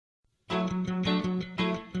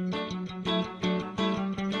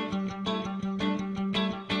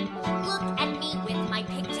Look at me with my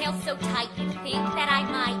pigtails so tight you'd think that I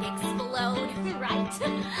might explode, right?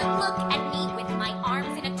 Look at me with my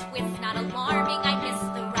arms in a twist, not alarming, I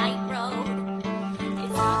missed the right road.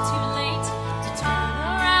 It's not too late to turn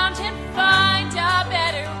around and find a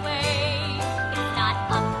better way. It's not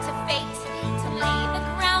up to fate to lay the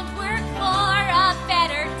groundwork for a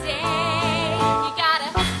better day. You gotta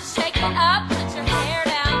shake it up, put your hair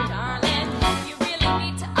down, darling. You really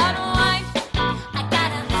need to unwind. I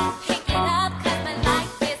gotta pick it up, 'cause my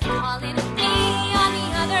life is calling me on the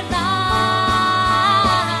other line.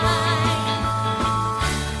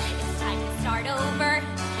 It's time to start over,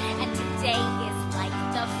 and today is like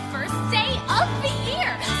the first day of the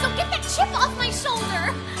year. So get that chip off my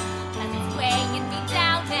shoulder, 'cause it's weighing me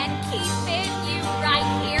down and keeping you right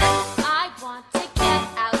here. I want to get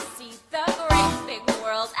out, see the great big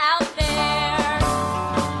world out there.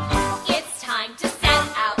 It's time to set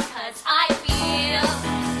out, 'cause I feel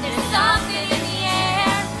there's something in the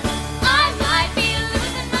air. I might be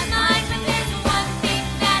losing my mind, but there's one thing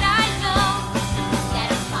that I know, that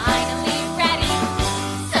I'm finally ready,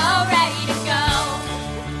 so ready to go.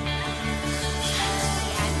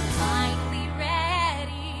 I'm finally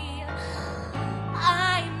ready.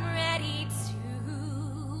 I'm ready to...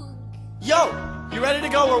 Yo, you ready to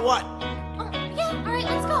go or what? Oh, yeah, alright,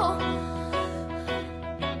 let's go.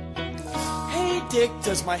 Hey Dick,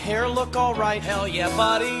 does my hair look alright? Hell yeah,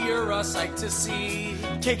 buddy, you're a sight to see.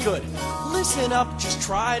 Okay, good. Listen up, just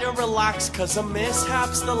try to relax, 'cause a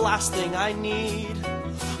mishap's the last thing I need.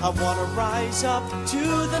 I wanna rise up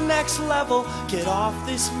to the next level, get off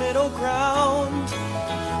this middle ground.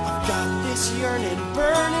 I've got this yearning,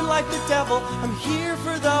 burning like the devil, I'm here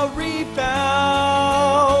for the rebound.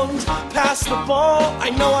 Pass the ball, I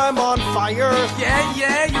know I'm on fire.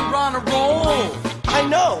 Yeah, you're on a roll. I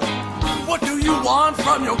know, What do you want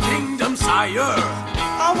from your kingdom, sire?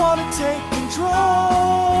 I wanna take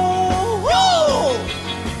control. Woo!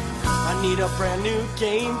 I need a brand new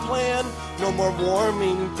game plan. No more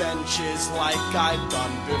warming benches like I've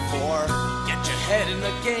done before. Get your head in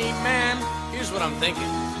the game, man. Here's what I'm thinking.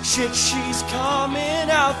 Shit, she's coming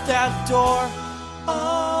out that door.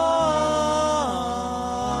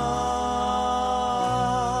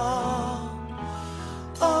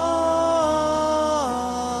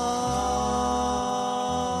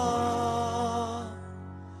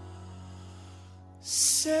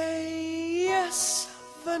 Say yes,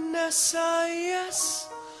 Vanessa, yes.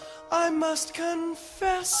 I must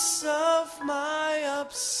confess of my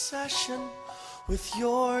obsession with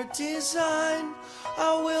your design.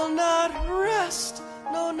 I will not rest,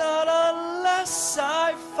 no, not unless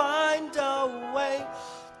I find a way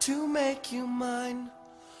to make you mine.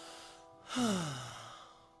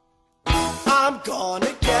 I'm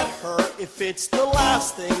gonna get her if it's the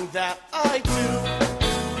last thing that I do.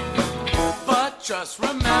 But just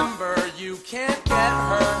remember, you can't get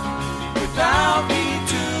her without me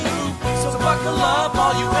too. So buckle up,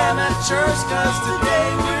 all you amateurs, 'cause today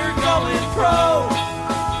we're going pro.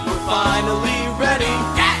 We're finally ready,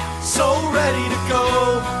 so ready to go.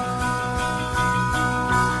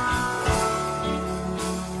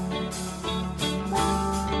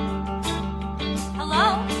 Hello?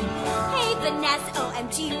 Hey, Vanessa,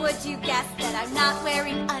 OMG, would you guess that I'm not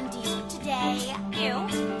wearing undies today? Ew.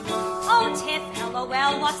 Oh, Tiff,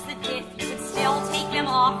 LOL, what's the diff? You could still take them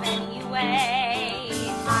off anyway.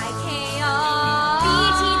 IKO.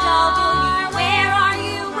 BTW, where are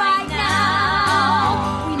you right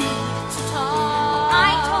now? We need to talk.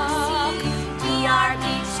 I don't see you. DRB,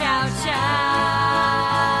 chow chow.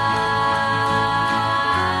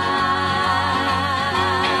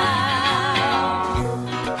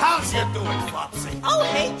 How's you doing, Flopsy? Oh,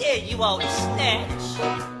 hey there, you old snitch.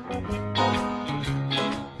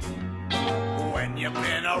 When you've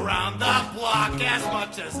been around the block as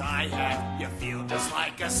much as I have, you feel just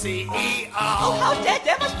like a CEO. Oh, how's that?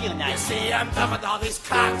 That must feel You nice. see, I'm done with all these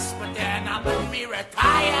cocks, but then I'm let me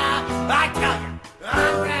retire. I tell you,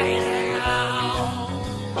 I'm ready to go.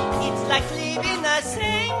 It's like living the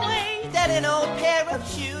same way that an old pair of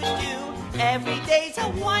shoes do. Every day's a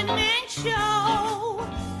one-man show.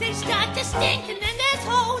 They start to stink and then there's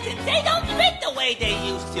holes and they don't fit the way they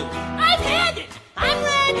used to. I've had it. I'm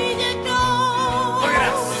ready to go. Look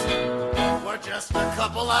at us. We're just a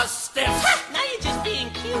couple of stiffs Ha! Now you're just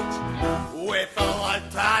being cute. with a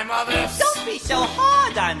lifetime of ifs. Don't be so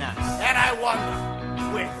hard on us. And I wonder,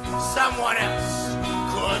 with someone else,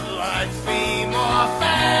 could life be more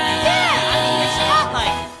fair? Yeah, I mean, it's not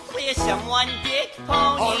like we're someone dick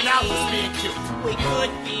pony. Oh, now who's being cute? We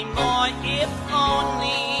could be more if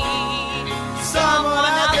only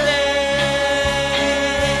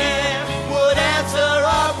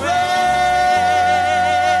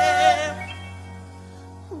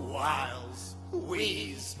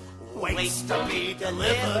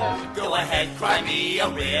Go ahead, cry me a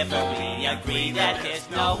river, we agree that there's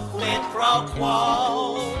no quid pro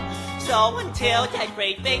quo. So until that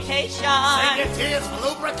great vacation, sing your tears for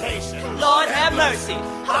lubrication. Lord have mercy,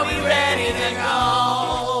 are we ready to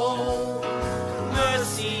go?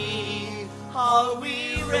 Mercy, are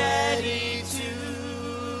we ready to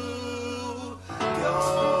go?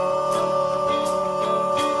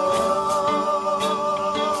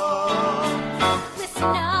 Listen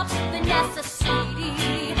up, Vanessa,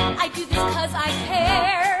 sweetie. I do this 'cause I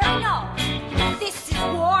care. No,